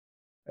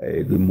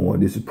Hey, good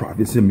morning. This is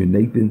Prophet Simuel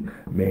Nathan.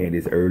 Man,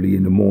 it's early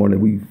in the morning.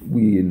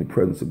 We in the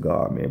presence of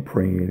God, man,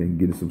 praying and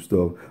getting some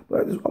stuff.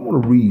 But I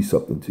want to read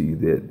something to you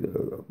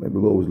that maybe the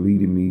Lord was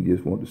leading me.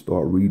 Just want to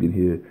start reading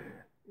here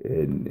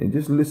and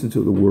just listen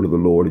to the word of the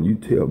Lord, and you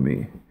tell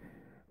me,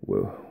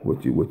 well,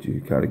 what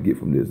you kind of get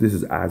from this. This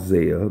is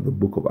Isaiah, the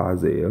book of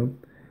Isaiah,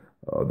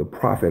 the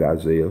prophet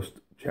Isaiah,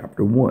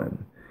 chapter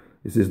 1.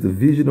 It says, the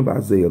vision of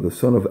Isaiah, the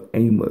son of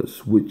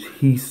Amos, which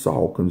he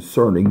saw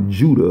concerning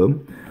Judah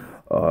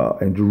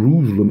and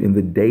Jerusalem in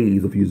the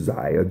days of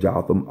Uzziah,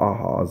 Jotham,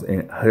 Ahaz,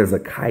 and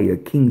Hezekiah,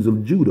 kings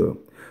of Judah.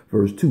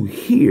 Verse 2,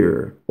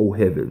 hear, O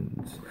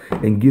heavens,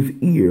 and give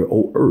ear,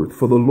 O earth,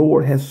 for the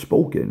Lord has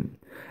spoken.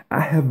 I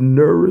have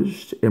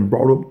nourished and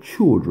brought up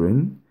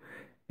children,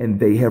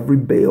 and they have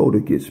rebelled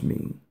against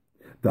me.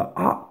 The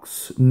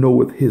ox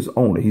knoweth his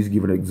owner. He's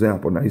giving an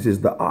example now. He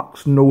says, the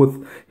ox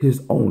knoweth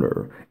his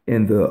owner,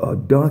 and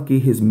the donkey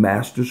his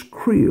master's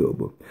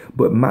crib.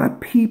 But my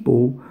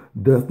people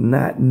doth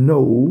not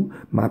know,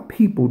 my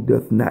people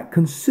doth not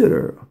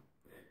consider.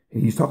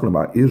 And he's talking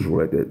about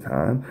Israel at that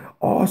time.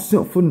 All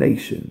sinful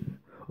nation,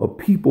 a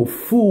people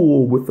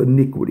full with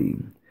iniquity,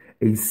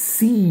 a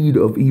seed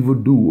of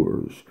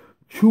evildoers,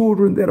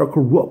 children that are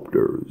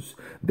corrupters.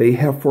 They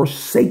have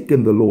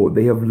forsaken the Lord.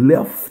 They have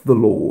left the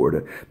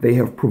Lord. They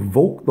have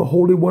provoked the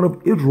Holy One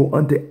of Israel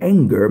unto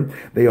anger.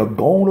 They are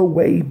gone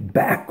away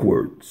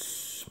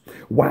backwards.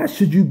 Why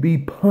should you be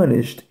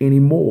punished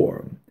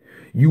anymore?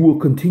 You will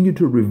continue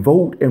to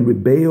revolt and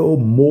rebel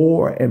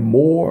more and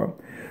more.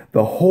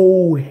 The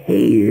whole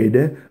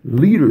head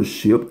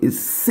leadership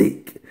is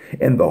sick,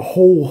 and the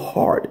whole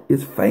heart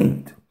is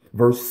faint.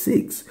 Verse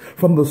 6,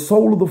 from the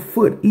sole of the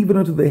foot even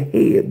unto the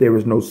head, there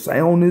is no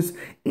soundness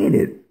in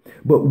it,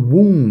 but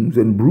wounds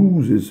and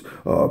bruises,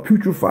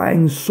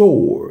 putrefying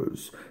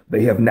sores.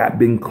 They have not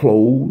been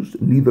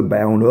closed, neither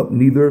bound up,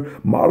 neither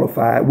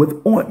mollified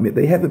with ointment.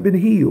 They haven't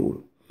been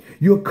healed.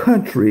 Your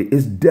country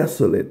is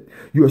desolate.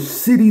 Your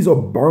cities are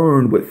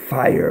burned with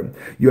fire.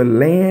 Your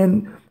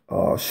land,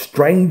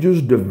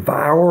 strangers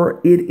devour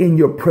it in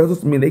your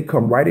presence. I mean, they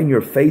come right in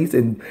your face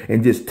and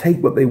just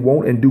take what they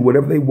want and do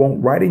whatever they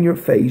want right in your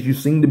face. You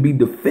seem to be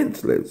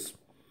defenseless.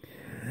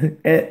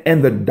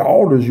 And the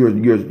daughters,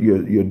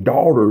 your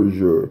daughters,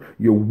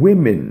 your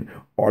women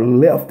are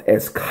left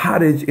as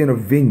cottage in a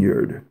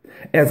vineyard,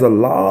 as a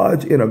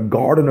lodge in a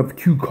garden of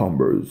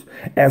cucumbers,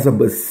 as a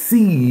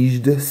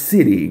besieged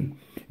city.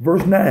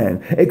 Verse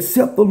 9,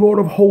 except the Lord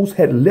of hosts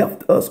had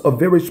left us a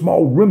very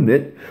small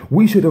remnant,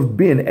 we should have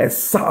been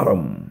as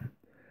Sodom,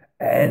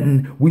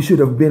 and we should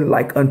have been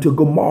like unto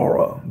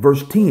Gomorrah.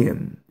 Verse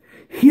 10,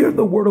 hear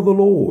the word of the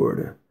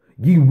Lord,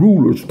 ye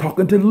rulers,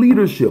 talking to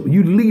leadership.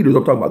 You leaders,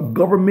 I'm talking about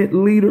government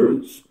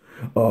leaders,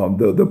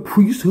 the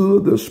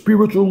priesthood, the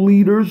spiritual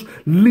leaders,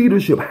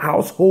 leadership,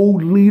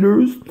 household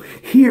leaders.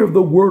 Hear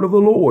the word of the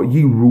Lord,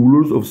 ye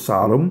rulers of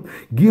Sodom.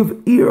 Give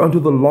ear unto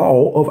the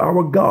law of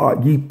our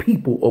God, ye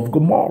people of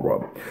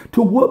Gomorrah.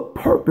 To what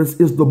purpose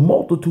is the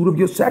multitude of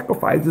your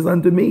sacrifices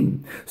unto me,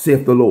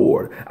 saith the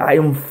Lord? I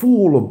am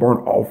full of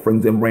burnt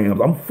offerings and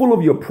rams. I'm full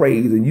of your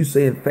praise. And you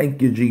saying,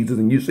 thank you, Jesus.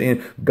 And you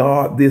saying,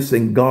 God this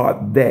and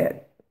God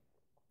that.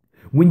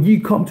 When ye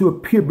come to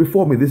appear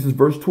before me, this is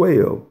verse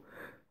 12.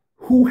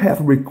 Who hath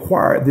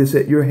required this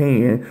at your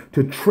hand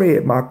to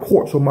tread my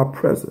courts or my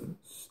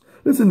presence?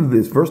 Listen to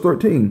this, verse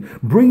 13.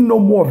 Bring no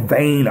more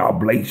vain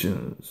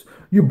oblations.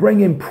 You bring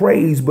in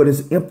praise, but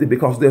it's empty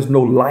because there's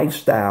no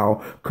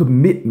lifestyle,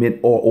 commitment,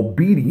 or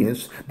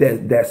obedience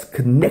that's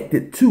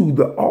connected to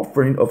the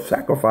offering of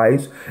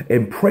sacrifice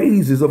and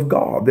praises of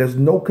God. There's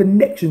no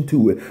connection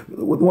to it.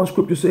 One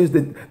scripture says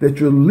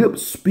that your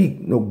lips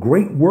speak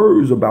great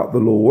words about the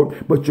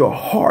Lord, but your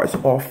hearts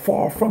are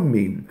far from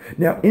me.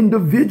 Now,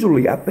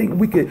 individually, I think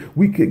we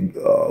could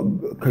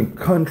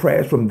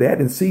contrast from that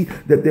and see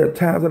that there are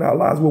times in our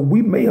lives where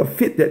we may have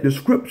fit that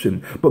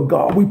description. But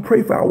God, we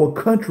pray for our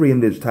country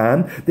in this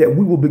time, that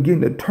we will begin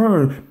to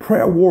turn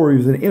prayer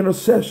warriors and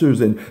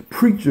intercessors and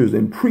preachers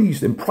and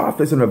priests and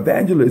prophets and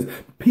evangelists,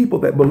 people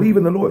that believe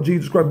in the Lord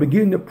Jesus Christ,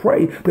 begin to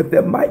pray that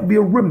there might be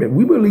a remnant.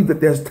 We believe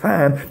that there's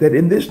time, that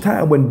in this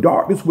time when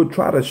darkness would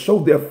try to show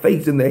their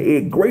face and their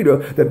head greater,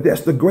 that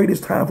that's the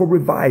greatest time for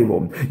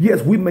revival.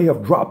 Yes, we may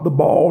have dropped the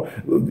ball.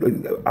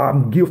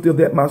 I'm guilty of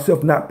that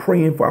myself, not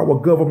praying for our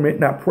government,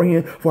 not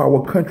praying for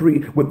our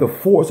country with the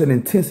force and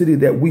intensity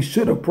that we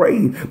should have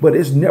prayed, but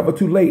it's never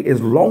too late. As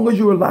long as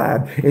you're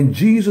alive and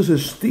Jesus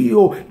is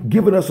still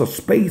giving us a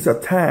space, a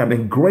time,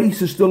 and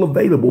grace is still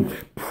available,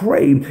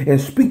 pray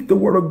and speak the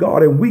word of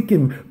God, and we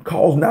can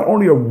cause not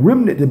only a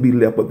remnant to be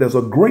left, but there's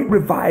a great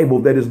revival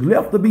that is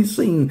left to be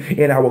seen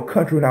in our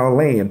country and our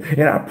land.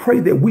 And I pray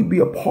that we be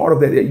a part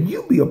of that, that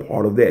you be a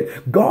part of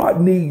that.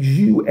 God needs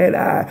you and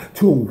I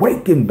to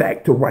awaken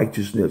back to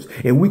righteousness,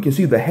 and we can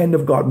see the hand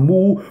of God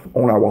move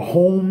on our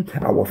home,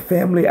 our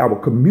family, our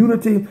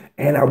community,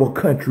 and our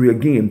country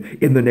again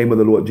in the name of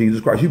the Lord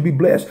Jesus Christ. You be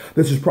blessed.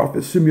 This is Prophet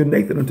Simuel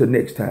Nathan. Until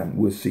next time,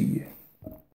 we'll see you.